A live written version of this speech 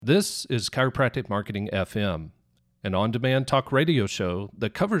This is Chiropractic Marketing FM, an on-demand talk radio show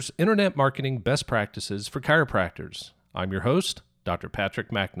that covers internet marketing best practices for chiropractors. I'm your host, Dr. Patrick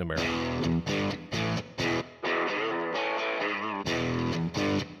McNamara.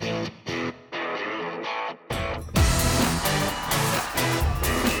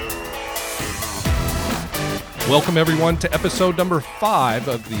 Welcome everyone to episode number 5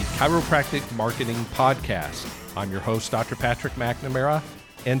 of the Chiropractic Marketing Podcast. I'm your host, Dr. Patrick McNamara.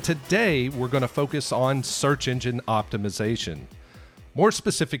 And today we're going to focus on search engine optimization. More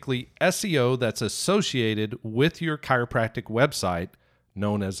specifically, SEO that's associated with your chiropractic website,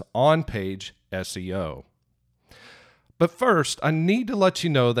 known as on-page SEO. But first, I need to let you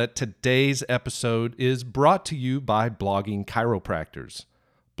know that today's episode is brought to you by Blogging Chiropractors.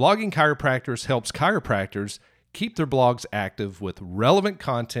 Blogging Chiropractors helps chiropractors keep their blogs active with relevant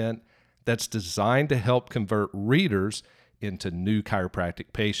content that's designed to help convert readers into new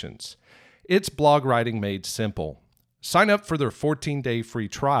chiropractic patients. It's blog writing made simple. Sign up for their 14-day free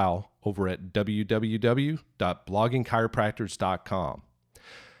trial over at www.bloggingchiropractors.com.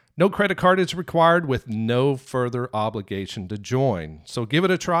 No credit card is required with no further obligation to join. So give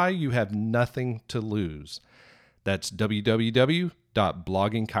it a try. You have nothing to lose. That's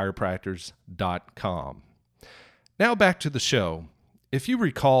www.bloggingchiropractors.com. Now back to the show. If you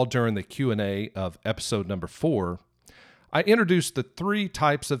recall during the Q&A of episode number 4, I introduced the 3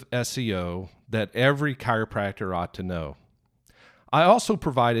 types of SEO that every chiropractor ought to know. I also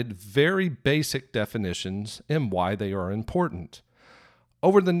provided very basic definitions and why they are important.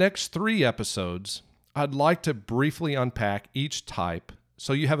 Over the next 3 episodes, I'd like to briefly unpack each type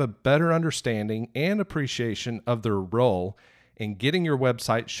so you have a better understanding and appreciation of their role in getting your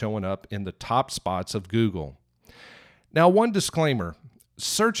website showing up in the top spots of Google. Now, one disclaimer.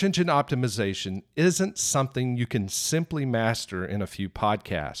 Search engine optimization isn't something you can simply master in a few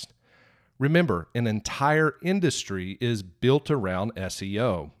podcasts. Remember, an entire industry is built around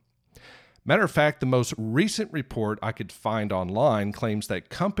SEO. Matter of fact, the most recent report I could find online claims that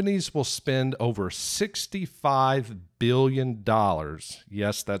companies will spend over $65 billion,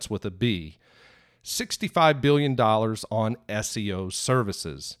 yes, that's with a B, $65 billion on SEO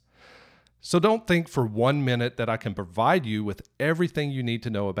services. So don't think for 1 minute that I can provide you with everything you need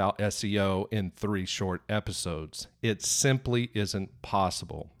to know about SEO in 3 short episodes. It simply isn't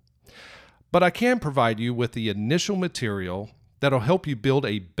possible. But I can provide you with the initial material that'll help you build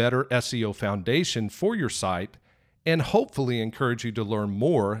a better SEO foundation for your site and hopefully encourage you to learn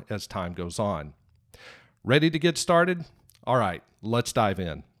more as time goes on. Ready to get started? All right, let's dive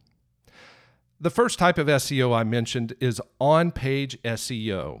in. The first type of SEO I mentioned is on-page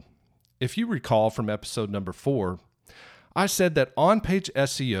SEO. If you recall from episode number 4, I said that on-page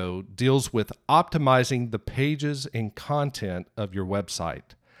SEO deals with optimizing the pages and content of your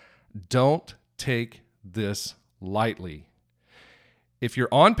website. Don't take this lightly. If your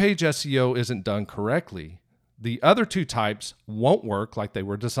on-page SEO isn't done correctly, the other 2 types won't work like they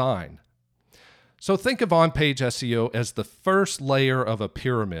were designed. So think of on-page SEO as the first layer of a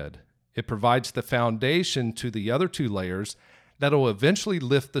pyramid. It provides the foundation to the other 2 layers that'll eventually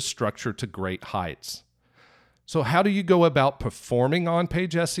lift the structure to great heights. So how do you go about performing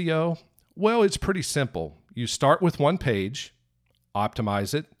on-page SEO? Well, it's pretty simple. You start with one page,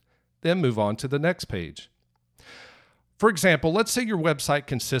 optimize it, then move on to the next page. For example, let's say your website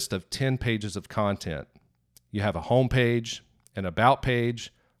consists of 10 pages of content. You have a home page, an about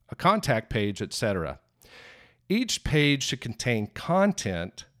page, a contact page, etc. Each page should contain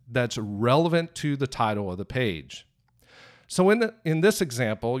content that's relevant to the title of the page. So in this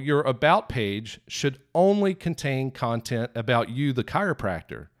example, your About page should only contain content about you, the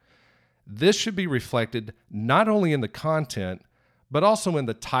chiropractor. This should be reflected not only in the content, but also in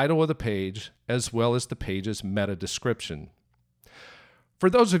the title of the page, as well as the page's meta description. For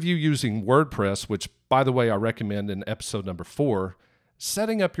those of you using WordPress, which by the way I recommend in episode number 4,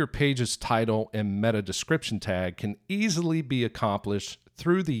 setting up your page's title and meta description tag can easily be accomplished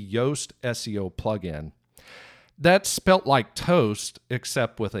through the Yoast SEO plugin. That's spelt like toast,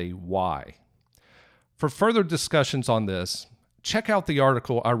 except with a Y. For further discussions on this, check out the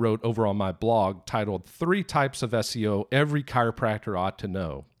article I wrote over on my blog titled 3 Types of SEO Every Chiropractor Ought to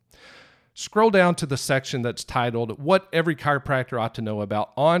Know. Scroll down to the section that's titled What Every Chiropractor Ought to Know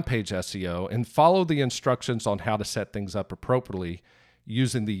About On-Page SEO and follow the instructions on how to set things up appropriately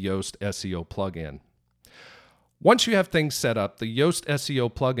using the Yoast SEO plugin. Once you have things set up, the Yoast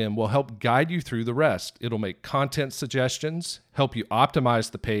SEO plugin will help guide you through the rest. It'll make content suggestions, help you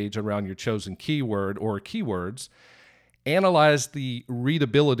optimize the page around your chosen keyword or keywords, analyze the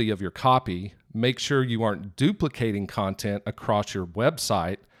readability of your copy, make sure you aren't duplicating content across your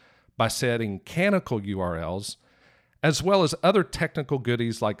website, by setting canonical URLs, as well as other technical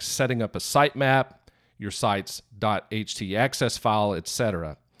goodies like setting up a sitemap, your site's .htaccess file,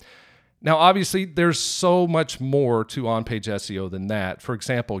 etc. Now, obviously, there's so much more to on-page SEO than that. For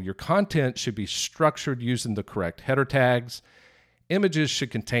example, your content should be structured using the correct header tags. Images should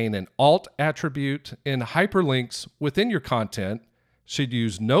contain an alt attribute, and hyperlinks within your content should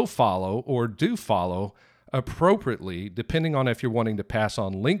use nofollow or do follow appropriately, depending on if you're wanting to pass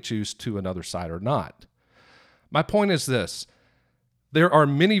on link juice to another site or not. My point is this: there are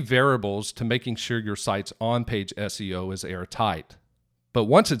many variables to making sure your site's on-page SEO is airtight. But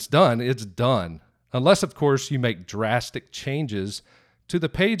once it's done, unless, of course, you make drastic changes to the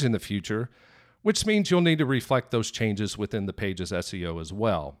page in the future, which means you'll need to reflect those changes within the page's SEO as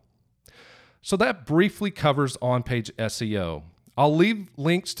well. So that briefly covers on-page SEO. I'll leave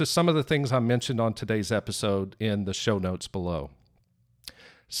links to some of the things I mentioned on today's episode in the show notes below.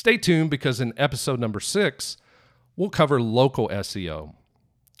 Stay tuned, because in episode number 6, we'll cover local SEO.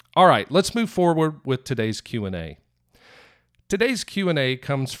 All right, let's move forward with today's Q&A. Today's Q&A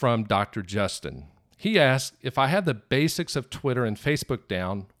comes from Dr. Justin. He asked, if I had the basics of Twitter and Facebook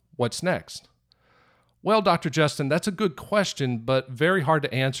down, what's next? Well, Dr. Justin, that's a good question, but very hard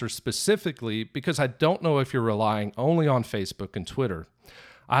to answer specifically, because I don't know if you're relying only on Facebook and Twitter.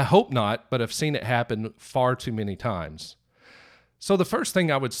 I hope not, but I've seen it happen far too many times. So the first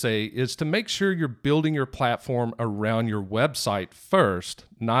thing I would say is to make sure you're building your platform around your website first,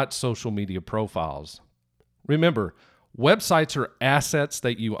 not social media profiles. Remember, websites are assets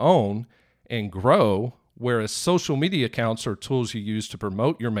that you own and grow, whereas social media accounts are tools you use to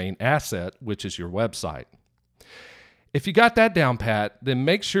promote your main asset, which is your website. If you got that down pat, then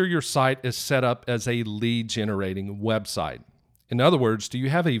make sure your site is set up as a lead-generating website. In other words, do you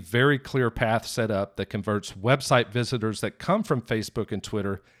have a very clear path set up that converts website visitors that come from Facebook and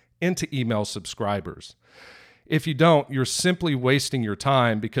Twitter into email subscribers? If you don't, you're simply wasting your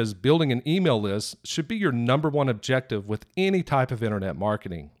time, because building an email list should be your number one objective with any type of internet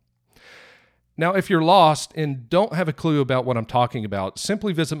marketing. Now, if you're lost and don't have a clue about what I'm talking about,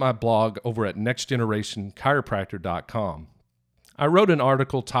 simply visit my blog over at nextgenerationchiropractor.com. I wrote an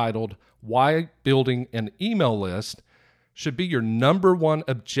article titled, "Why Building an Email List Should Be Your Number One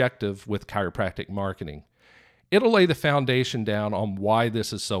Objective with Chiropractic Marketing." It'll lay the foundation down on why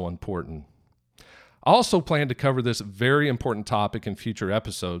this is so important. I also plan to cover this very important topic in future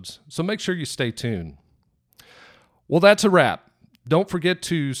episodes, so make sure you stay tuned. Well, that's a wrap. Don't forget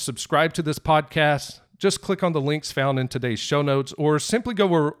to subscribe to this podcast. Just click on the links found in today's show notes, or simply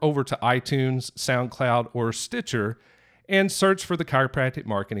go over to iTunes, SoundCloud, or Stitcher and search for the Chiropractic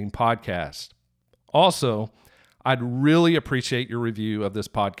Marketing Podcast. Also, I'd really appreciate your review of this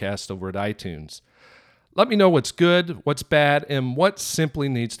podcast over at iTunes. Let me know what's good, what's bad, and what simply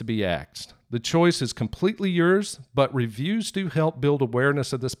needs to be axed. The choice is completely yours, but reviews do help build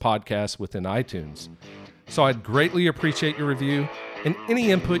awareness of this podcast within iTunes. So I'd greatly appreciate your review and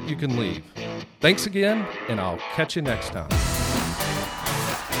any input you can leave. Thanks again, and I'll catch you next time.